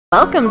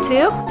Welcome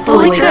to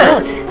Fully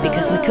Cooked,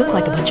 because we cook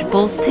like a bunch of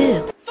fools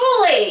too.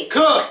 Fully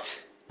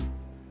Cooked!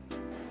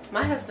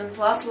 My husband's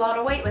lost a lot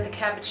of weight with a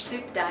cabbage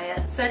soup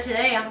diet, so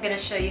today I'm going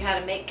to show you how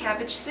to make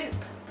cabbage soup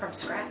from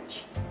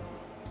scratch.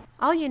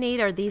 All you need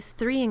are these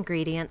 3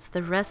 ingredients,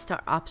 the rest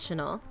are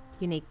optional.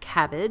 You need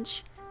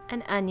cabbage,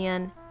 an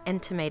onion,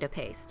 and tomato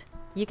paste.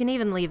 You can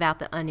even leave out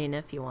the onion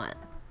if you want.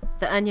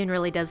 The onion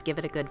really does give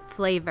it a good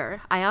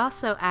flavor. I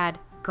also add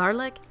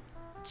garlic,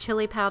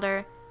 chili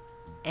powder,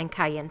 and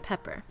cayenne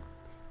pepper.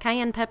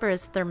 Cayenne pepper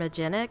is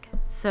thermogenic,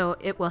 so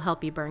it will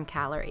help you burn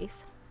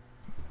calories.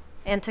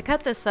 And to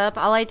cut this up,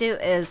 all I do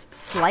is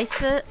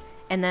slice it,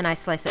 and then I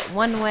slice it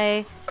one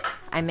way,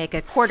 I make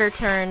a quarter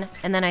turn,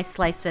 and then I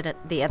slice it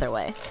the other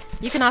way.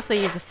 You can also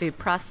use a food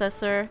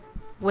processor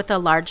with a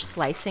large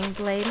slicing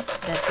blade.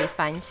 That'd be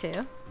fine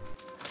too.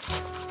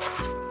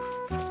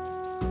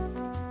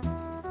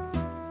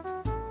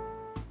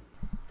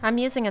 I'm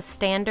using a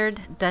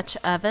standard Dutch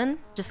oven,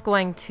 just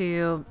going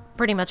to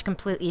pretty much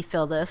completely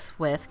fill this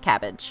with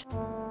cabbage.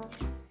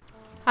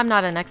 I'm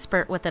not an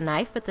expert with a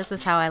knife, but this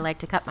is how I like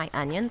to cut my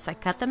onions. I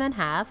cut them in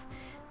half,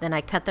 then I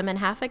cut them in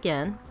half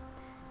again.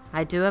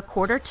 I do a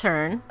quarter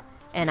turn,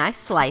 and I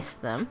slice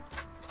them.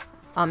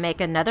 I'll make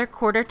another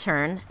quarter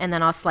turn, and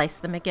then I'll slice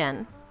them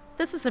again.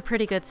 This is a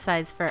pretty good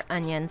size for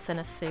onions in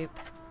a soup.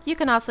 You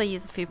can also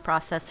use a food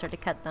processor to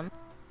cut them.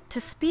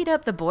 To speed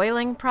up the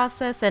boiling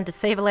process and to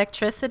save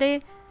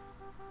electricity,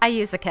 I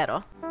use a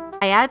kettle.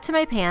 I add to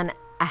my pan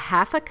a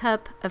half a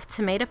cup of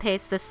tomato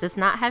paste. This does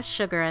not have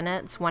sugar in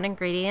it, it's one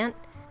ingredient.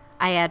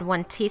 I add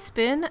 1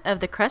 teaspoon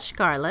of the crushed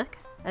garlic,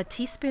 a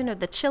teaspoon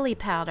of the chili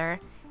powder,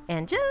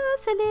 and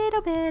just a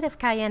little bit of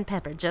cayenne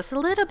pepper, just a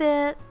little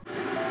bit.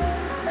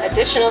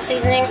 Additional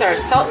seasonings are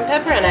salt and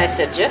pepper, and I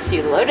suggest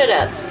you load it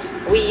up.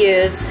 We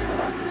use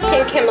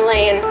pink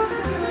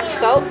Himalayan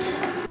salt.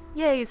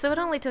 Yay, so it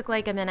only took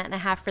like a minute and a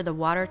half for the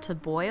water to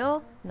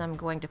boil, and I'm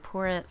going to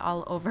pour it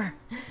all over,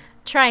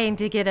 trying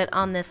to get it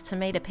on this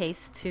tomato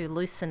paste to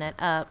loosen it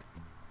up.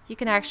 You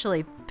can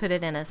actually put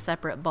it in a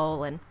separate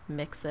bowl and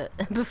mix it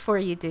before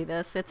you do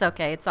this. It's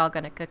okay, it's all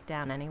going to cook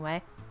down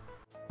anyway.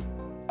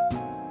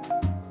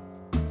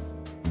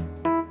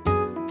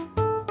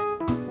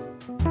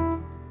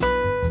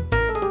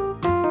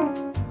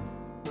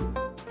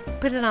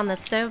 Put it on the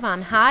stove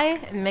on high,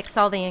 mix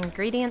all the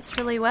ingredients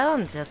really well,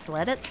 and just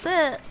let it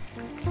sit.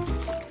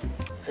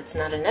 If it's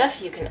not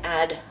enough, you can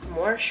add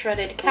more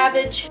shredded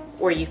cabbage,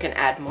 or you can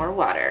add more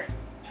water.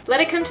 Let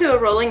it come to a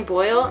rolling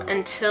boil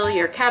until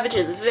your cabbage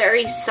is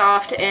very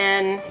soft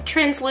and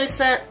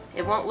translucent.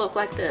 It won't look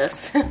like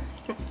this.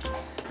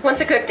 Once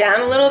it cooked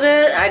down a little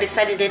bit, I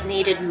decided it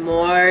needed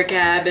more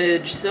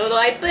cabbage, so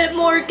I put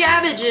more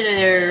cabbage in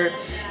there,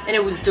 and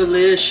it was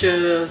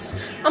delicious.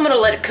 I'm gonna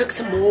let it cook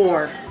some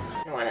more.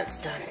 When it's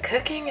done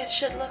cooking, it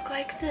should look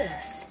like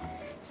this.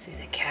 See,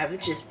 the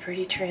cabbage is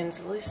pretty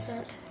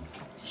translucent.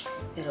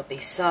 It'll be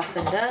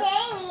softened up.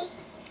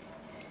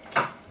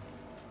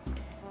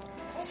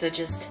 So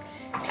just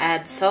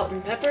add salt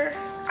and pepper,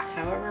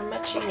 however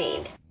much you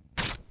need.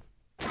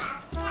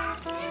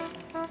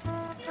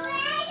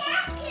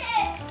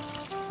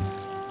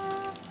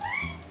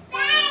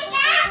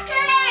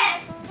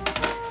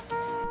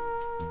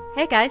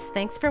 Hey guys,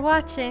 thanks for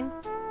watching.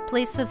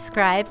 Please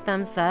subscribe,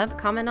 thumbs up,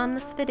 comment on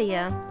this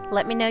video.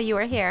 Let me know you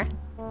are here.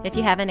 If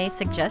you have any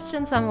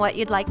suggestions on what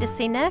you'd like to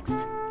see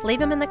next, leave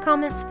them in the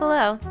comments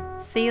below.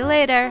 See you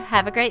later.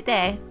 Have a great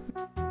day.